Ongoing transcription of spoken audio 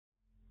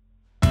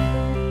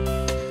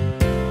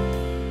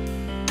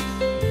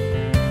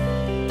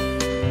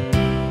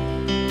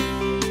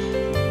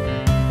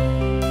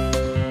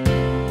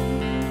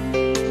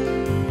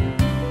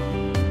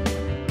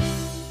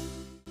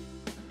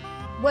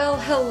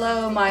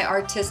Hello, my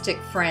artistic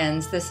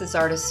friends. This is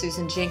artist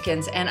Susan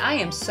Jenkins, and I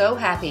am so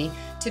happy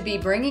to be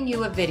bringing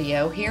you a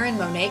video here in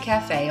Monet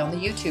Cafe on the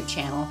YouTube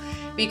channel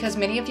because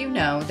many of you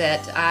know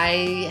that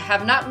I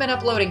have not been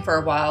uploading for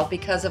a while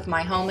because of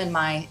my home and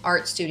my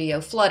art studio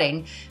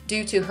flooding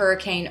due to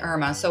Hurricane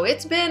Irma. So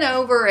it's been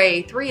over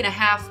a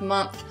 3.5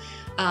 month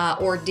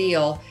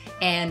ordeal.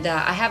 And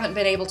I haven't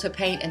been able to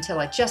paint until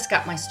I just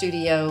got my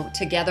studio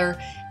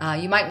together.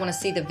 You might want to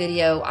see the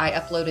video I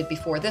uploaded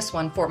before this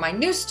one for my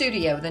new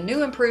studio, the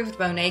new improved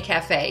Monet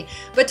Cafe.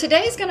 But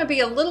today's going to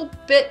be a little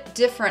bit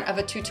different of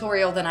a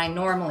tutorial than I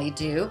normally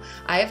do.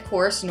 I, of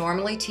course,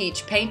 normally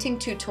teach painting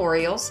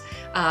tutorials,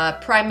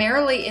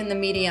 primarily in the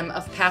medium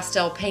of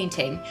pastel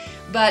painting.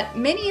 But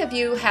many of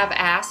you have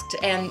asked,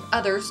 and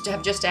others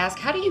have just asked,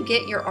 how do you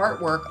get your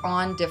artwork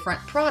on different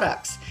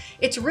products?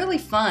 It's really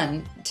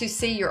fun to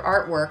see your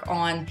artwork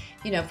on,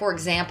 for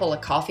example, a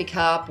coffee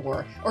cup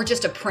or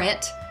just a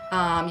print.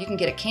 You can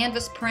get a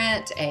canvas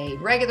print, a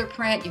regular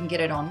print, you can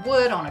get it on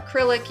wood, on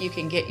acrylic, you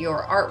can get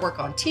your artwork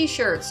on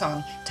t-shirts,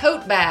 on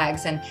tote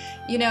bags, and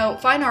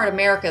Fine Art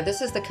America,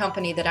 this is the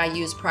company that I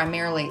use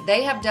primarily.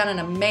 They have done an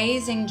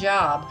amazing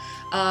job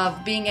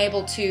of being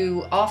able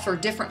to offer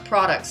different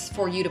products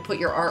for you to put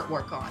your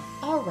artwork on.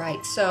 All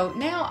right, so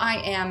now I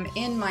am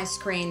in my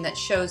screen that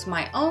shows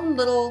my own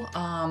little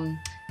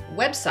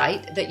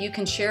website that you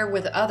can share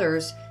with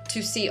others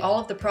to see all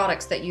of the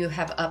products that you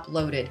have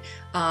uploaded.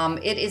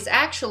 It is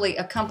actually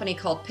a company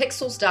called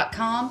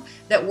Pixels.com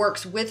that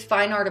works with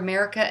Fine Art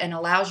America and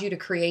allows you to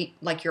create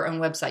like your own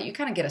website. You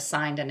kind of get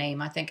assigned a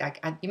name. I think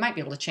you might be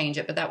able to change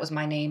it, but that was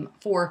my name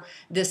for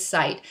this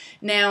site.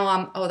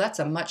 Now, oh, that's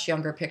a much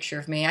younger picture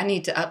of me. I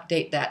need to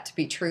update that to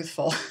be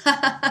truthful.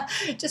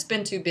 Just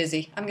been too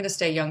busy. I'm going to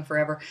stay young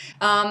forever.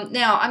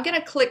 Now, I'm going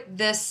to click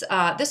this.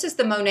 This is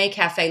the Monet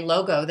Cafe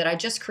logo that I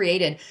just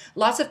created.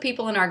 Lots of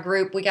people in our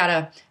group, we got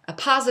a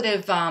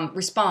positive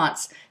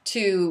response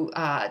to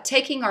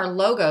taking our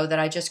logo that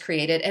I just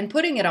created and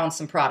putting it on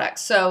some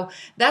products. So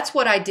that's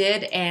what I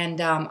did, and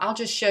I'll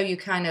just show you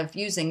kind of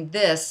using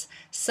this,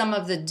 some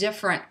of the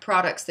different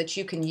products that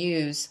you can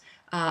use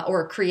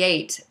or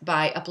create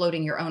by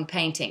uploading your own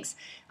paintings.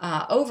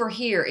 Over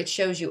here it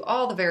shows you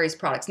all the various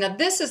products. Now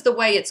this is the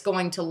way it's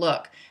going to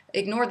look.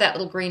 Ignore that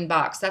little green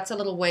box. That's a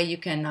little way you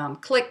can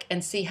click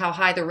and see how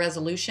high the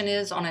resolution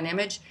is on an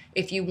image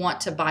if you want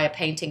to buy a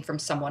painting from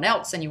someone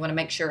else and you want to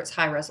make sure it's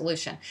high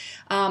resolution.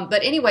 But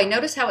anyway,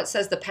 notice how it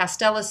says the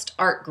Pastelist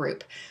Art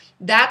Group.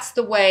 That's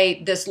the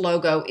way this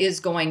logo is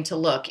going to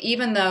look,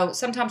 even though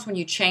sometimes when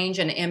you change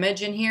an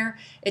image in here,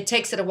 it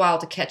takes it a while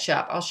to catch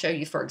up. I'll show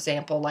you, for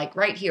example, like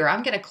right here,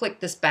 I'm going to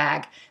click this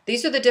bag.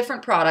 These are the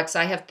different products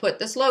I have put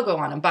this logo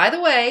on. And by the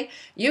way,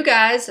 you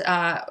guys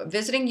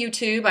visiting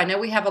YouTube, I know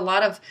we have a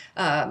lot of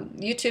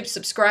YouTube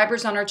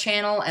subscribers on our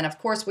channel, and of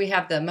course we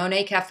have the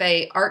Monet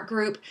Cafe Art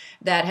Group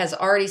that has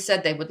already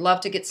said they would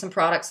love to get some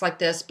products like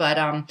this, but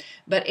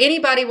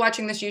anybody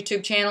watching this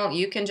YouTube channel,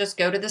 you can just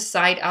go to this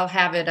site. I'll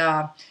have it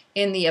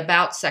in the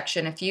About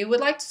section if you would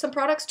like some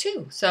products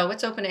too. So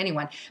it's open to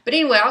anyone. But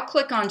anyway, I'll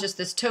click on just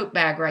this tote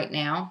bag right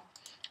now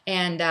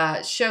and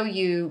show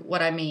you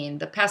what I mean.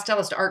 The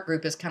Pastelist Art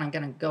Group is kind of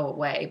going to go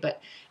away,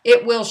 but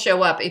it will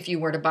show up if you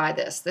were to buy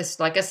this. This,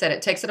 like I said,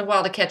 it takes it a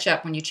while to catch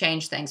up when you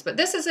change things. But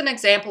this is an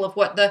example of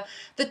what the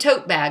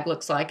tote bag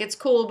looks like. It's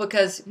cool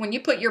because when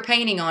you put your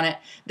painting on it,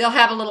 they'll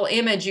have a little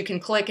image you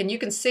can click and you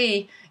can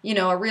see,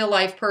 a real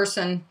life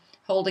person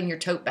holding your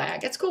tote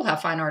bag. It's cool how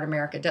Fine Art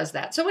America does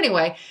that. So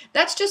anyway,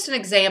 that's just an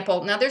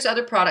example. Now there's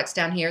other products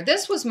down here.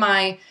 This was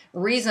my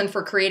reason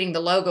for creating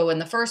the logo in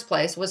the first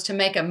place, was to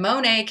make a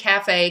Monet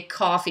Cafe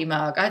coffee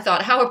mug. I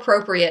thought how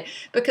appropriate,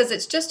 because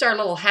it's just our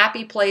little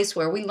happy place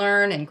where we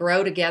learn and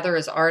grow together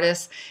as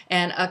artists.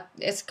 And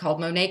it's called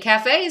Monet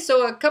Cafe,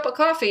 so a cup of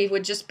coffee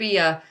would just be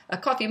a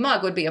coffee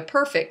mug would be a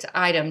perfect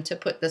item to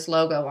put this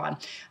logo on.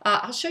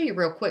 I'll show you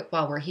real quick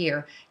while we're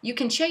here. You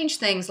can change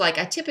things, like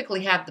I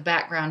typically have the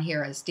background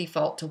here as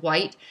default to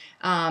white,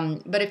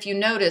 but if you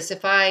notice,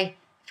 if I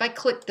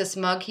click this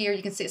mug here,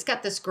 you can see it's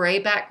got this gray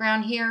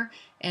background here,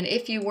 and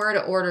if you were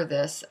to order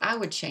this, I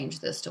would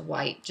change this to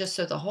white just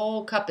so the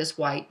whole cup is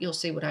white. You'll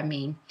see what I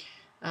mean.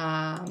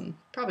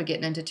 Probably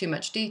getting into too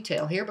much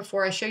detail here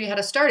before I show you how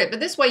to start it, but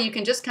this way you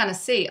can just kind of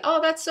see,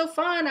 oh, that's so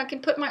fun, I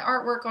can put my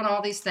artwork on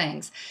all these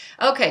things.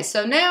 Okay,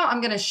 so now I'm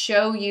going to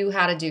show you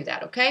how to do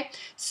that, okay?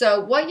 So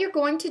what you're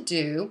going to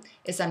do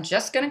is I'm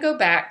just going to go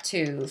back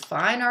to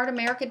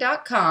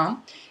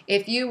fineartamerica.com.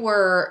 If you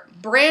were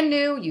brand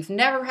new, you've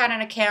never had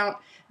an account,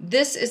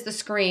 this is the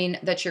screen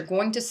that you're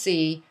going to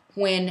see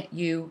when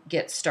you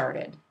get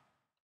started.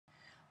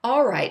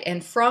 All right,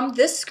 and from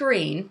this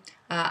screen,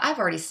 I've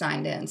already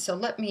signed in, so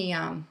let me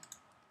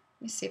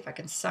see if I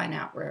can sign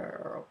out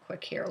real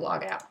quick here,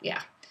 log out.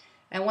 Yeah,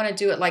 I want to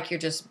do it like you're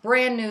just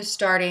brand new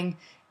starting,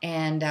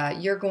 and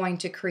you're going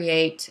to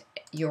create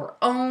your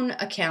own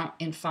account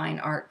in Fine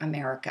Art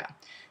America.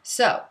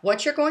 So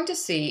what you're going to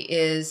see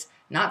is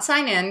not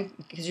sign in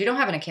because you don't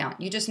have an account.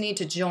 You just need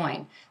to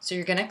join. So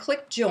you're going to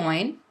click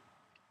join.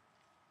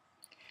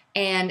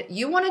 And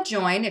you want to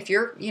join if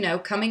you're,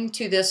 coming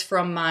to this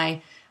from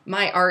my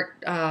my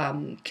art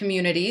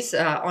communities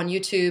on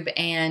YouTube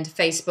and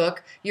Facebook,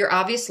 you're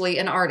obviously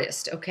an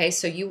artist, okay?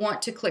 So you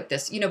want to click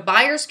this. You know,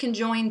 buyers can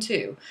join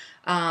too.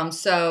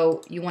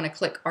 So you want to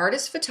click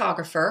Artist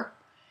Photographer,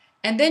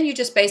 and then you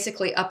just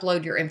basically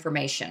upload your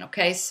information,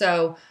 okay?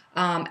 So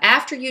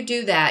after you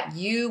do that,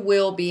 you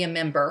will be a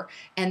member,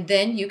 and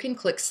then you can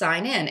click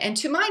Sign In. And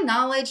to my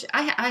knowledge,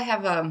 I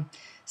have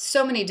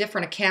so many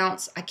different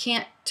accounts. I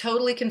can't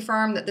totally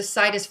confirm that this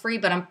site is free,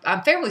 but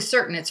I'm fairly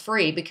certain it's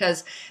free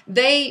because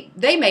they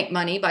make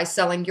money by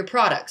selling your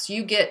products.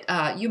 You get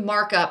you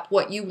mark up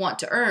what you want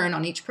to earn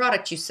on each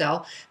product you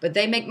sell, but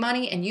they make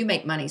money and you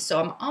make money. So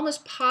I'm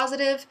almost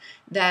positive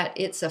that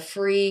it's a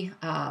free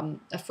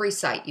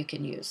site you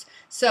can use.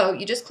 So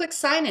you just click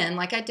Sign In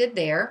like I did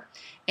there,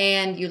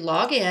 and you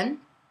log in,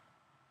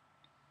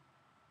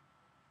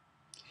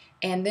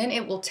 and then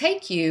it will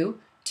take you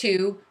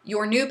to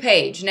your new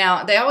page.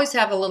 Now, they always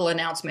have a little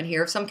announcement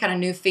here of some kind of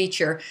new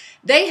feature.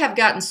 They have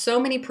gotten so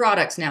many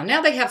products now.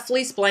 Now they have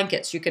fleece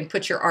blankets you can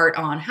put your art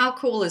on. How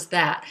cool is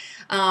that?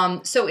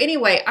 So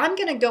anyway, I'm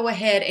going to go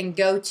ahead and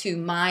go to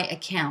my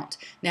account.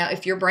 Now,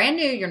 if you're brand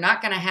new, you're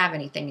not going to have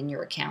anything in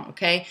your account,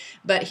 okay?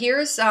 But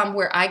here's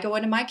where I go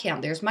into my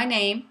account. There's my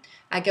name.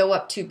 I go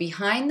up to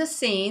Behind the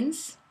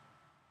Scenes,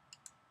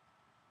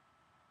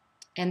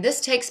 and this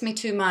takes me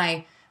to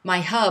my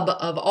hub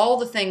of all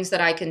the things that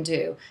I can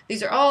do.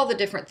 These are all the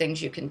different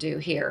things you can do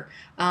here.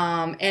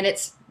 And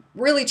it's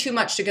really too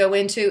much to go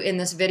into in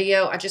this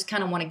video. I just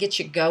kind of want to get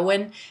you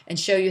going and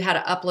show you how to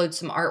upload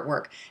some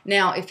artwork.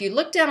 Now, if you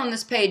look down on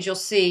this page, you'll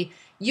see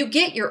you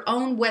get your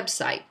own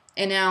website.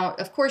 And now,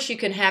 of course, you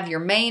can have your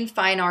main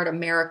Fine Art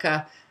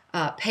America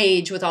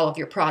page with all of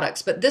your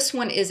products, but this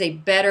one is a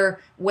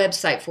better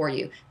website for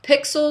you.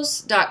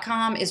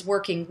 Pixels.com is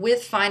working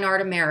with Fine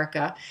Art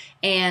America,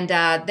 and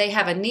they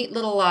have a neat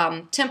little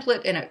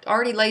template, and it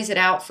already lays it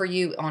out for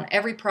you on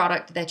every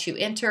product that you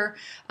enter.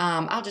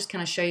 I'll just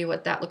kind of show you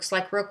what that looks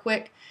like real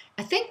quick.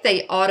 I think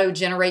they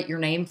auto-generate your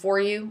name for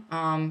you,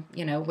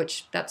 you know,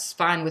 which that's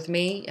fine with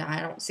me. I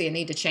don't see a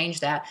need to change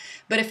that.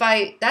 But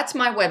that's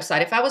my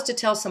website. If I was to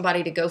tell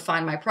somebody to go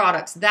find my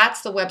products,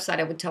 that's the website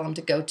I would tell them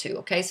to go to.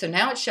 Okay, so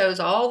now it shows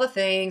all the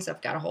things.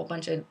 I've got a whole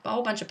bunch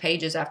of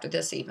pages after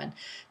this, even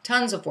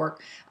tons of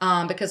work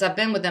because I've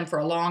been with them for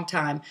a long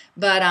time.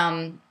 But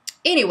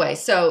anyway,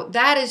 so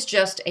that is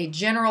just a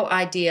general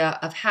idea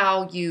of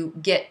how you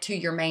get to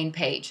your main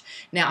page.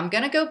 Now I'm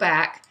going to go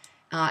back.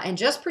 And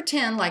just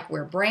pretend like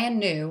we're brand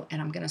new,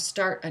 and I'm going to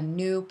start a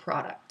new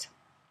product.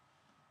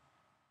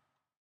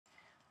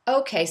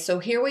 Okay, so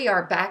here we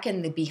are back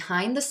in the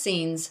behind the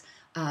scenes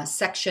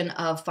section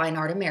of Fine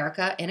Art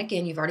America, and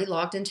again, you've already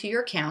logged into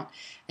your account,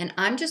 and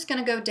I'm just going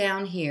to go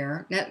down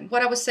here. Now,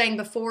 what I was saying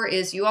before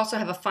is you also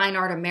have a Fine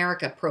Art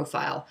America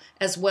profile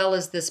as well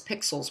as this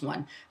Pixels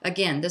one.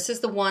 Again, this is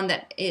the one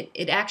that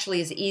it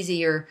actually is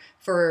easier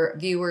for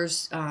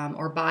viewers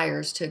or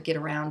buyers to get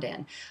around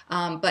in.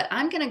 But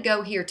I'm going to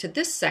go here to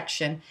this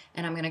section,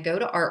 and I'm going to go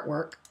to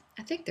artwork.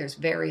 I think there's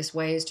various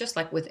ways, just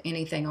like with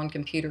anything on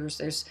computers.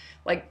 There's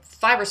like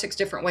 5 or 6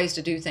 different ways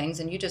to do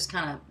things, and you just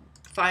kind of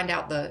find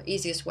out the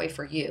easiest way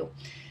for you.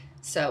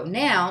 So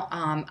now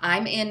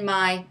I'm in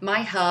my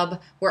hub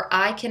where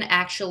I can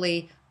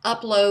actually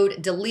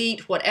upload,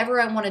 delete, whatever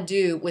I want to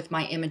do with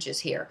my images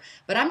here.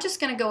 But I'm just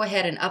going to go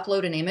ahead and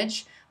upload an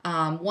image,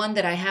 one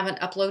that I haven't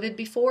uploaded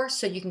before,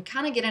 so you can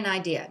kind of get an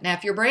idea. Now,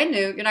 if you're brand new,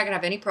 you're not going to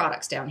have any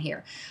products down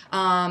here.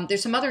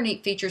 There's some other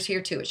neat features here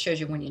too. It shows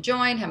you when you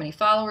join, how many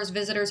followers,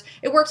 visitors.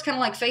 It works kind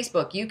of like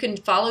Facebook. You can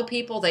follow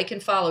people, they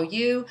can follow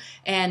you,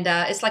 and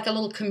it's like a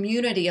little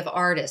community of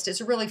artists.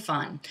 It's really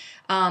fun.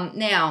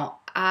 Now,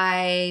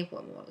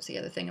 what was the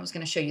other thing I was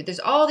going to show you? There's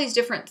all these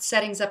different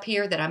settings up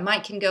here that I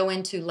can go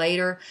into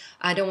later.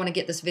 I don't want to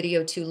get this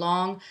video too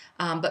long,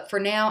 but for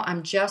now,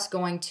 I'm just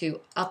going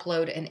to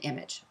upload an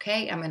image.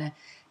 Okay, I'm going to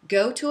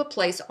go to a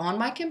place on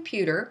my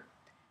computer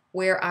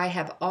where I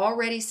have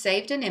already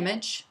saved an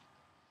image,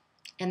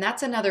 and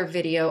that's another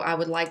video I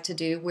would like to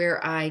do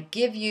where I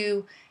give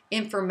you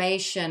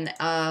information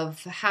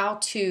of how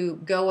to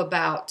go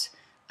about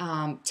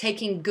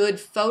taking good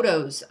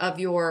photos of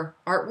your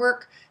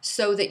artwork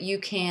so that you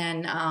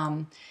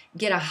can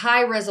get a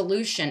high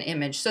resolution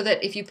image, so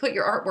that if you put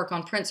your artwork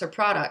on prints or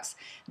products,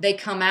 they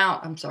come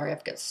out. I'm sorry,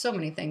 I've got so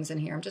many things in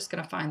here. I'm just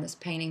going to find this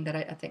painting that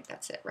I think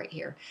that's it right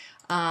here.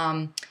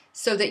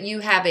 So that you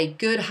have a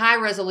good high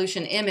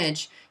resolution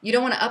image. You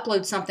don't want to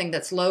upload something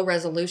that's low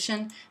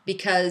resolution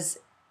because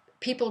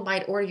people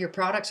might order your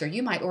products, or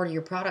you might order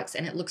your products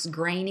and it looks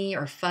grainy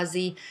or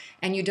fuzzy,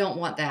 and you don't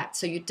want that.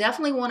 So you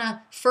definitely want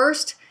to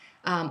first,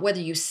 whether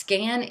you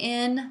scan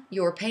in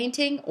your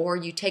painting or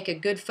you take a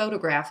good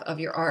photograph of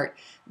your art,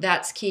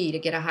 that's key to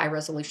get a high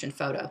resolution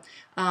photo.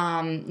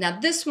 Now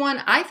this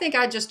one, I think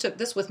I just took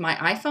this with my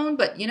iPhone,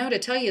 but you know, to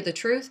tell you the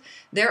truth,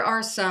 there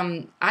are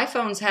some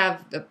iPhones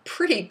have a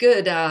pretty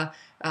good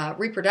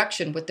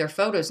reproduction with their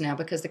photos now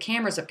because the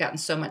cameras have gotten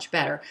so much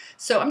better.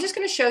 So I'm just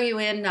going to show you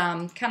in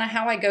kind of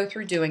how I go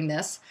through doing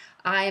this.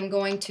 I am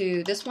going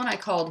to, this one I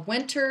called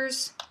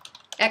Winter's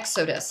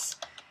Exodus.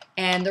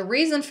 And the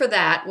reason for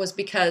that was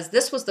because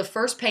this was the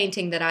first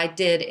painting that I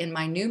did in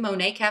my new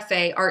Monet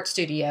Cafe art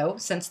studio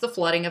since the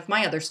flooding of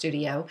my other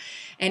studio.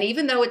 And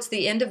even though it's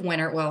the end of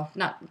winter, well,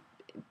 not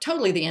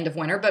totally the end of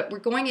winter, but we're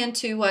going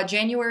into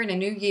January and a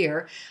new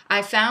year,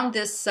 I found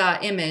this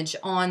image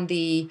on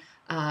the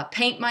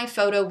Paint My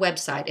Photo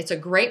website. It's a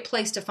great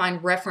place to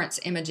find reference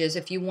images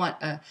if you want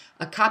a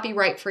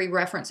copyright-free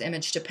reference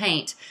image to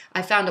paint.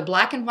 I found a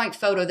black and white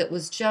photo that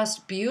was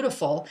just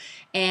beautiful,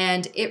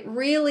 and it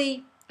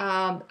really,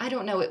 I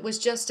don't know, it was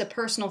just a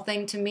personal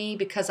thing to me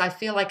because I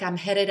feel like I'm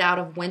headed out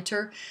of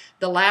winter.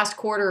 The last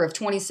quarter of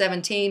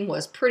 2017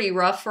 was pretty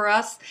rough for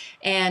us,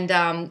 and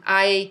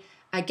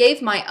I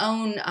gave my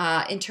own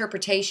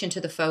interpretation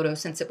to the photo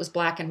since it was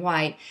black and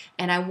white,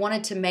 and I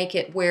wanted to make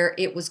it where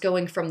it was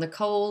going from the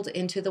cold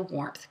into the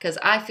warmth because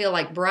I feel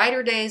like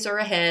brighter days are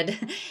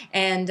ahead,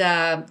 and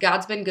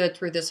God's been good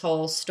through this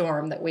whole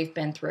storm that we've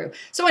been through.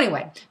 So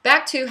anyway,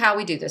 back to how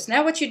we do this.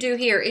 Now what you do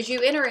here is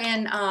you enter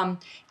in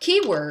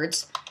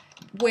keywords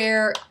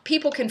where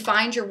people can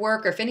find your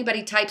work, or if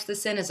anybody types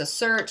this in as a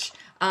search.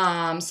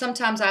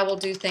 Sometimes I will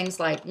do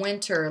things like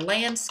winter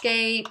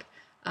landscape,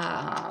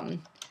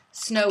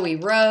 snowy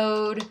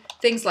road,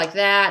 things like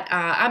that.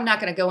 I'm not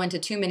going to go into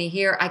too many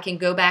here. I can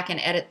go back and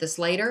edit this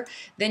later.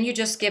 Then you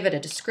just give it a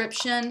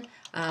description.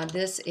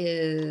 This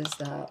is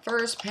the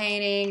first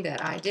painting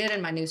that I did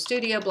in my new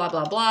studio, blah,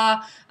 blah,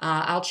 blah.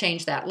 I'll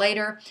change that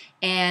later.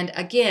 And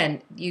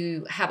again,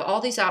 you have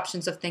all these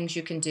options of things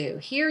you can do.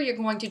 Here you're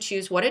going to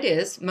choose what it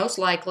is. Most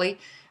likely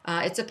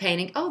it's a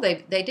painting. Oh,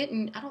 they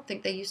didn't, I don't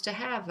think they used to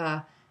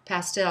have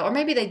pastel, or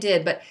maybe they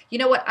did, but you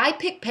know what? I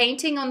pick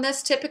painting on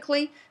this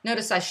typically.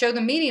 Notice I show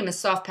the medium as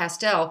soft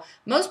pastel.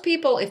 Most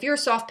people, if you're a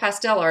soft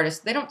pastel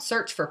artist, they don't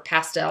search for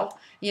pastel.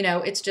 You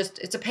know, it's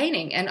a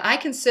painting, and I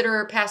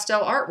consider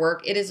pastel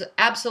artwork. It is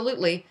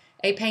absolutely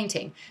a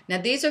painting.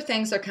 Now these are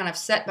things that are kind of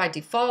set by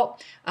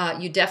default.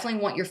 You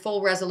definitely want your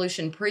full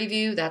resolution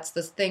preview. That's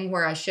the thing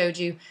where I showed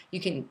you,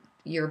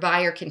 your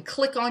buyer can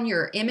click on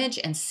your image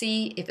and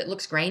see if it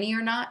looks grainy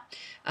or not.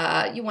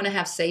 You want to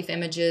have safe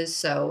images,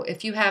 so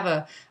if you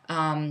have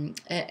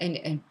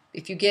and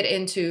if you get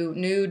into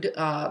nude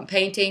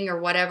painting or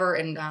whatever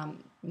and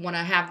want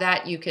to have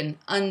that, you can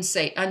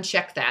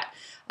uncheck that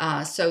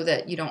so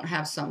that you don't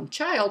have some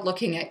child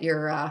looking at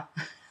your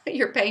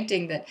your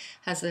painting that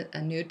has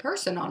a nude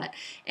person on it.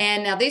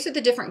 And now these are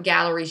the different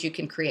galleries you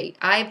can create.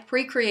 I've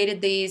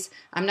pre-created these.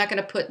 I'm not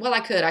going to put, well, I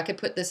could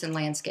put this in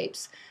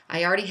landscapes.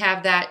 I already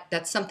have that.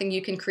 That's something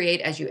you can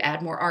create as you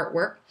add more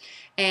artwork.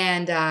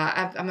 And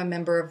I'm a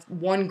member of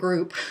one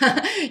group.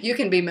 You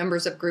can be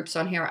members of groups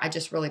on here. I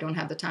just really don't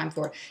have the time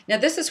for it. Now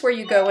this is where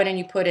you go in and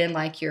you put in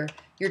like your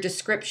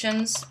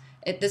descriptions.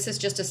 This is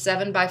just a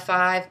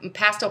 7x5.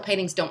 Pastel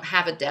paintings don't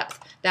have a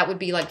depth. That would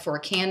be like for a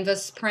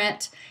canvas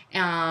print.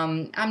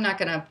 I'm not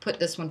going to put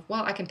this one,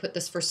 well, I can put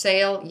this for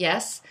sale,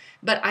 yes.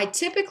 But I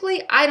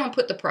don't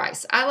put the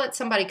price. I let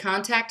somebody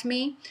contact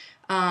me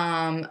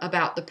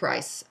about the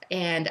price,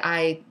 and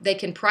they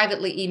can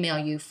privately email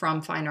you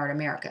from Fine Art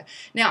America.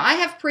 Now I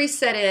have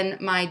preset in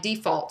my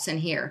defaults in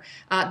here.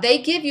 They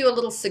give you a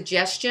little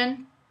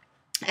suggestion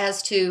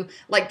as to,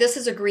 like, this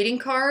is a greeting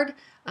card.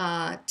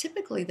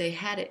 Typically they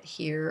had it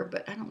here,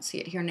 but I don't see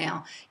it here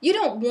now. You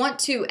don't want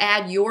to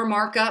add your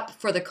markup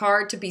for the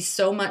card to be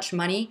so much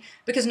money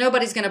because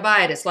nobody's going to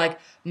buy it. It's like,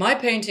 my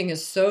painting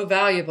is so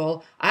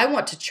valuable, I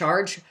want to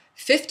charge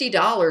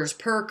 $50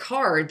 per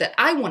card that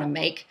I want to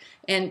make,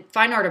 and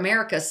Fine Art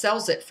America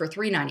sells it for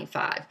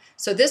 $3.95.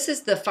 So this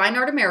is the Fine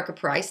Art America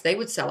price they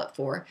would sell it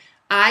for.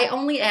 I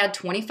only add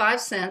 25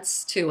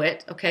 cents to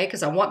it, okay,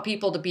 because I want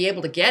people to be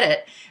able to get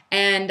it.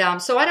 And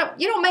so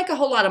you don't make a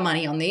whole lot of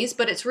money on these,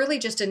 but it's really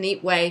just a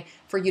neat way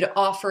for you to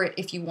offer it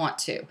if you want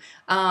to.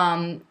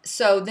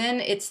 So then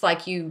it's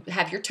like you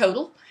have your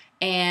total,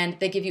 and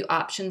they give you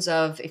options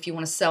of if you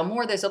want to sell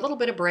more, there's a little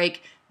bit of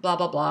break, blah,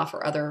 blah, blah,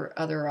 for other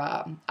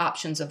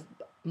options of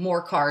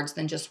more cards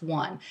than just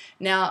one.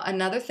 Now,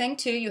 another thing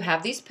too, you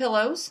have these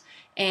pillows,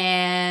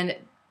 and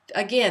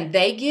again,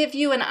 they give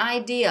you an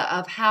idea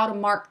of how to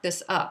mark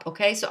this up,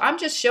 okay? So I'm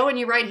just showing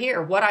you right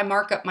here what I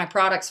mark up my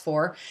products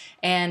for.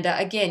 And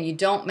again, you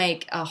don't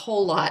make a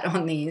whole lot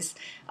on these,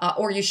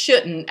 or you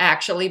shouldn't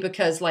actually,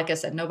 because like I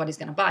said, nobody's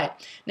going to buy it.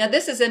 Now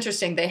this is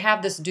interesting. They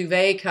have this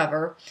duvet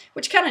cover,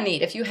 which kind of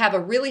neat. If you have a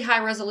really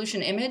high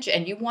resolution image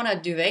and you want a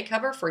duvet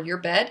cover for your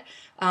bed,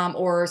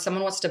 or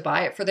someone wants to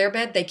buy it for their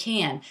bed, they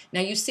can. Now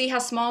you see how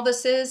small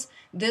this is?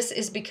 This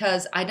is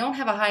because I don't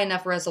have a high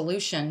enough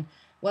resolution.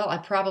 Well, I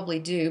probably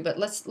do, but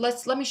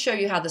let me show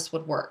you how this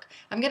would work.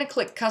 I'm going to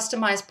click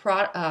Customize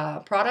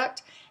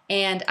Product,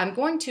 and I'm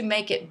going to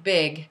make it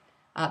big.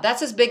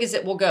 That's as big as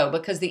it will go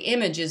because the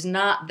image is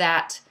not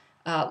that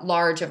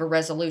large of a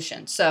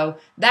resolution. So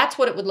that's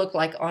what it would look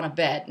like on a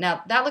bed.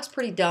 Now, that looks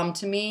pretty dumb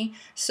to me,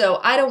 so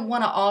I don't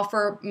want to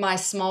offer my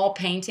small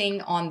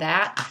painting on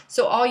that.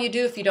 So all you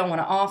do if you don't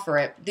want to offer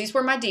it, these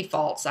were my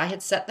defaults. I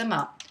had set them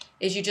up,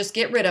 is you just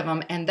get rid of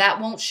them, and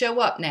that won't show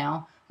up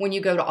now when you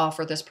go to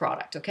offer this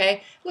product, okay?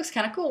 It looks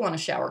kind of cool on a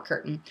shower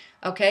curtain,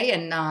 okay?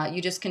 And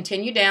you just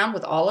continue down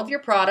with all of your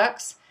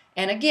products,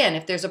 And again,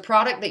 if there's a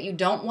product that you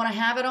don't want to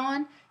have it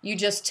on, you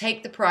just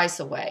take the price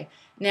away.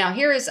 Now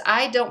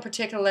I don't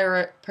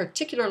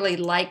particularly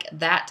like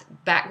that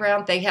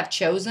background they have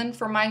chosen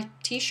for my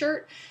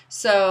t-shirt.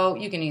 So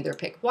you can either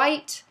pick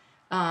white,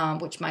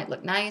 which might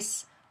look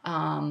nice,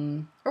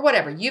 or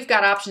whatever. You've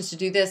got options to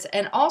do this.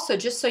 And also,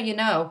 just so you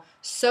know,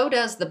 so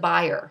does the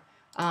buyer.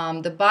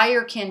 The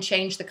buyer can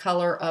change the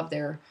color of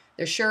their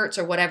shirts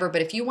or whatever,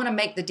 but if you want to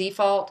make the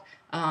default,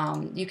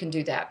 you can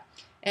do that.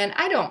 And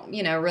I don't,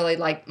 really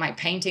like my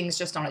paintings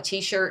just on a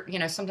t-shirt.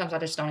 Sometimes I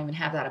just don't even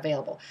have that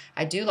available.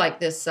 I do like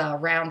this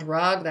round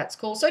rug. That's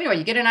cool. So anyway,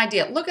 you get an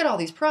idea. Look at all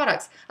these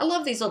products. I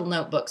love these little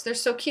notebooks. They're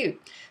so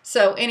cute.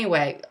 So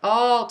anyway,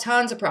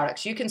 tons of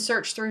products. You can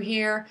search through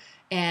here.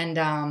 And,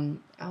 oh,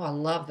 I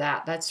love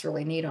that. That's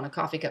really neat on a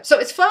coffee cup. So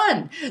it's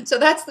fun. So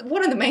that's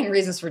one of the main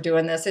reasons for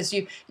doing this is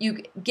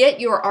you get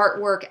your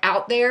artwork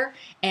out there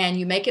and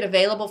you make it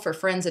available for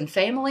friends and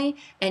family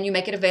and you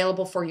make it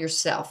available for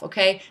yourself,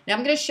 okay? Now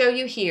I'm going to show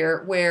you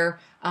here where,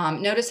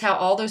 notice how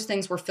all those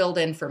things were filled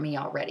in for me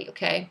already,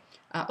 okay?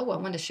 I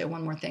wanted to show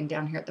one more thing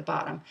down here at the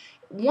bottom.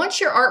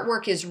 Once your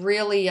artwork is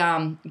really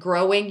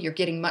growing, you're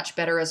getting much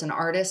better as an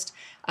artist,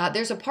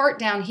 there's a part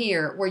down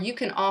here where you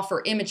can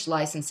offer image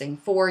licensing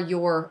for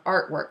your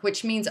artwork,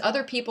 which means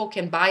other people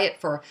can buy it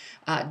for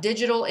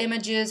digital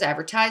images,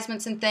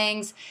 advertisements, and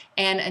things.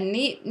 And a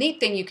neat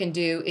thing you can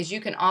do is you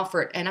can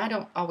offer it, and I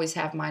don't always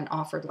have mine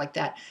offered like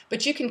that,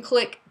 but you can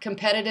click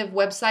competitive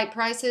website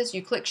prices,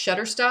 you click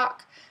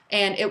Shutterstock,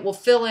 and it will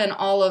fill in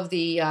all of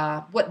the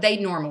what they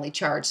normally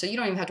charge. So you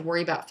don't even have to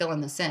worry about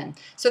filling this in.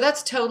 So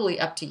that's totally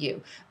up to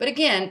you. But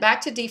again,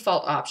 back to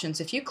default options.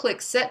 If you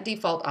click Set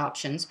Default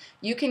Options,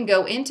 you can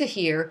go into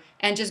here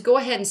and just go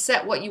ahead and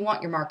set what you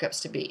want your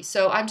markups to be.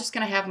 So I'm just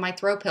going to have my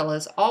throw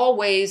pillows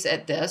always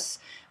at this.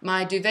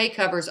 My duvet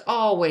covers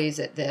always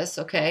at this,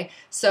 okay?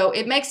 So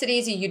it makes it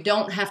easy. You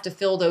don't have to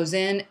fill those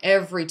in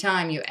every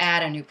time you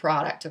add a new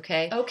product,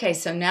 okay? Okay,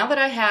 so now that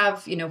I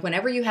have,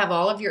 whenever you have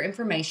all of your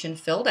information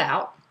filled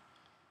out,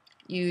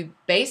 you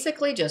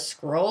basically just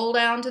scroll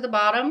down to the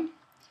bottom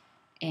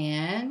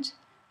and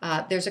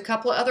there's a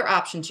couple of other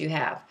options you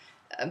have.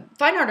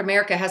 Fine Art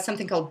America has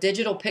something called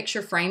digital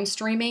picture frame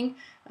streaming.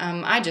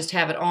 I just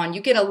have it on.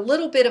 You get a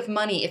little bit of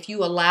money if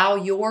you allow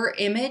your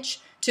image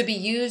to be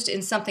used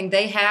in something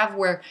they have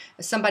where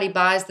somebody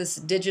buys this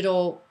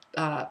digital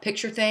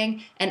picture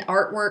thing and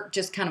artwork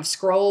just kind of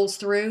scrolls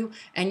through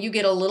and you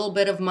get a little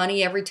bit of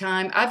money every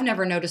time. I've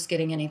never noticed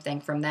getting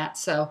anything from that,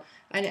 so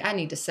I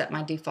need to set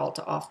my default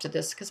to off to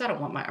this because I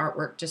don't want my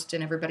artwork just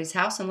in everybody's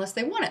house unless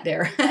they want it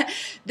there.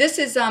 This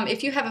is,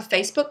 if you have a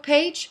Facebook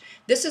page,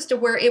 this is to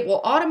where it will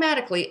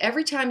automatically,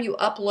 every time you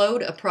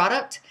upload a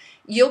product,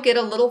 you'll get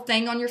a little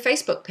thing on your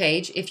Facebook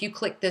page if you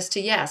click this to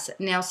yes.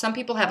 Now, some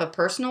people have a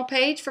personal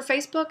page for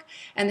Facebook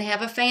and they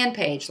have a fan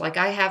page. Like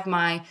I have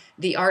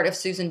The Art of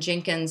Susan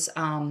Jenkins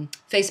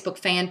Facebook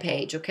fan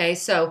page, okay?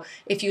 So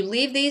if you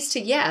leave these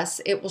to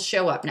yes, it will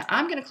show up. Now,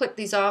 I'm going to click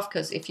these off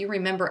because if you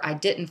remember, I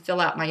didn't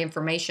fill out my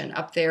information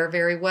up there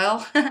very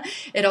well.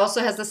 It also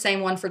has the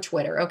same one for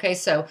Twitter, okay?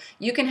 So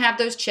you can have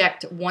those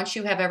checked once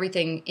you have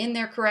everything in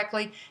there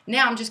correctly.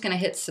 Now I'm just going to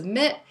hit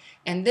submit.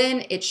 And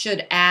then it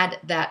should add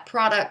that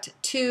product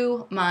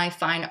to my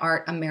Fine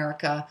Art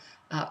America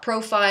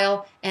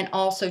profile and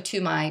also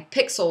to my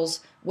Pixels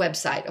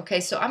website. Okay,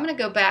 so I'm going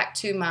to go back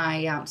to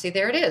my, see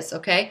there it is,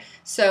 okay?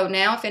 So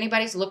now if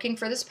anybody's looking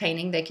for this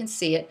painting, they can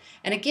see it.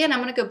 And again,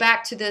 I'm going to go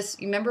back to this,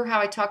 you remember how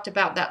I talked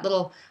about that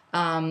little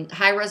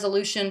high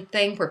resolution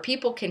thing where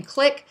people can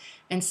click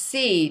and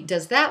see,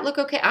 does that look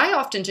okay? I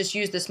often just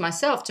use this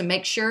myself to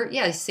make sure,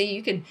 yeah, see,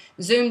 you can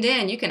zoomed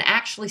in, you can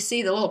actually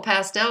see the little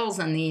pastels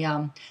and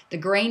the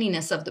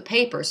graininess of the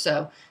paper.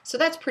 So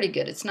that's pretty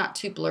good. It's not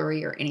too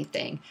blurry or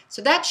anything.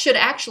 So that should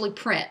actually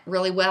print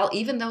really well,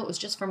 even though it was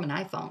just from an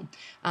iPhone.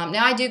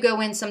 Now I do go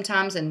in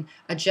sometimes and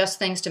adjust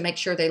things to make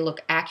sure they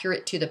look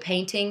accurate to the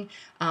painting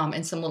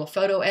and some little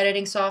photo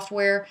editing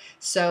software.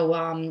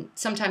 So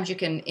sometimes you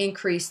can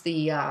increase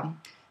the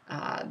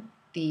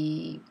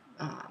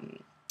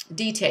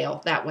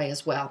detail that way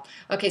as well.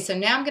 Okay, so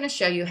now I'm going to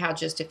show you how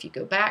just if you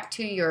go back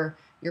to your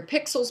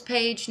Pixels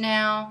page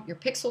now, your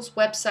Pixels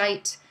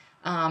website,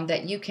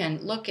 that you can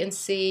look and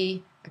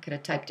see, I could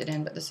have typed it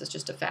in, but this is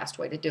just a fast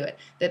way to do it,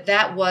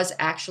 that was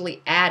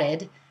actually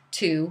added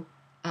to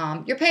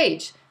your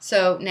page.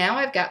 So now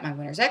I've got my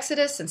Winter's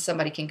Exodus and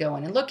somebody can go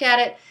in and look at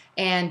it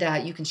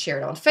and you can share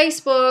it on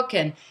Facebook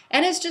and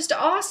it's just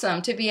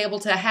awesome to be able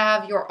to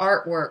have your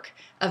artwork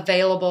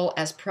available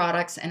as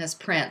products and as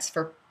prints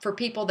for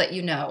people that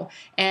you know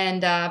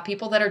and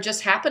people that are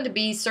just happen to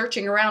be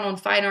searching around on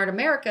Fine Art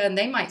America and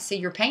they might see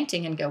your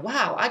painting and go,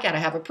 wow, I got to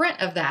have a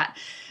print of that.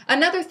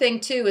 Another thing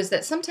too is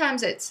that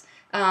sometimes it's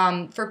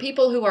for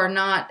people who are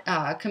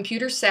not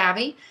computer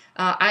savvy,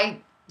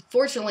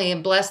 fortunately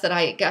am blessed that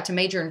I got to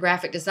major in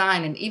graphic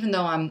design, and even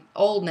though I'm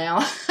old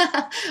now,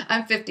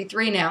 I'm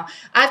 53 now,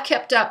 I've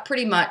kept up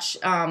pretty much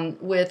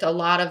with a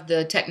lot of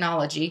the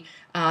technology.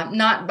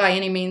 Not by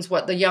any means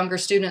what the younger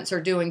students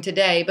are doing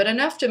today, but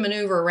enough to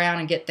maneuver around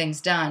and get things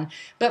done.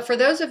 But for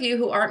those of you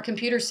who aren't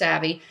computer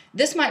savvy,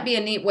 this might be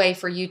a neat way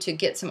for you to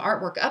get some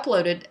artwork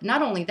uploaded.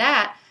 Not only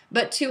that,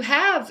 but to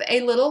have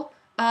a little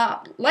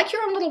like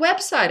your own little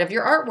website of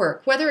your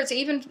artwork, whether it's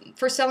even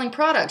for selling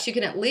products. You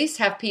can at least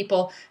have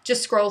people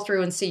just scroll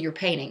through and see your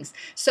paintings.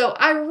 So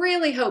I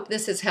really hope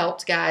this has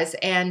helped, guys,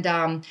 and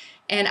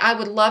I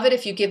would love it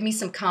if you give me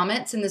some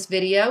comments in this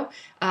video.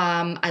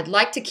 I'd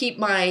like to keep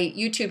my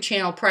YouTube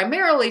channel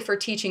primarily for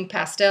teaching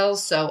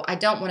pastels, so I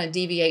don't want to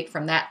deviate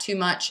from that too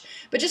much.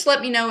 But just let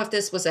me know if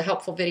this was a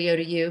helpful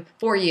video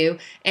for you.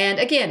 And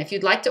again, if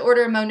you'd like to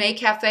order a Monet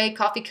Cafe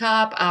coffee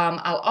cup,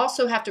 I'll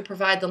also have to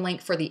provide the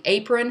link for the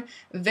apron.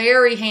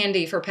 Very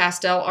handy for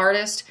pastel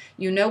artists.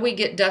 You know we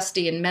get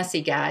dusty and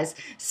messy, guys.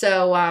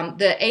 So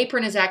the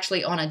apron is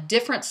actually on a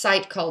different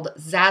site called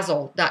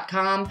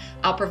Zazzle.com.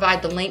 I'll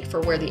provide the link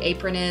for where the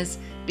apron is,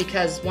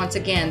 because once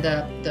again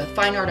the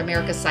Fine Art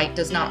America site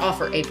does not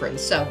offer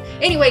aprons. So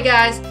anyway,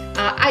 guys,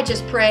 I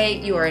just pray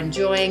you are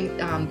enjoying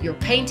your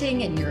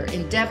painting and your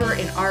endeavor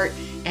in art,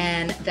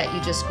 and that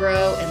you just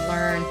grow and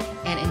learn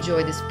and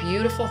enjoy this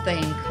beautiful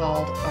thing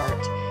called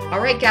art. All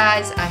right,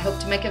 guys, I hope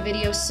to make a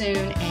video soon,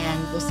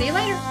 and we'll see you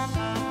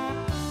later.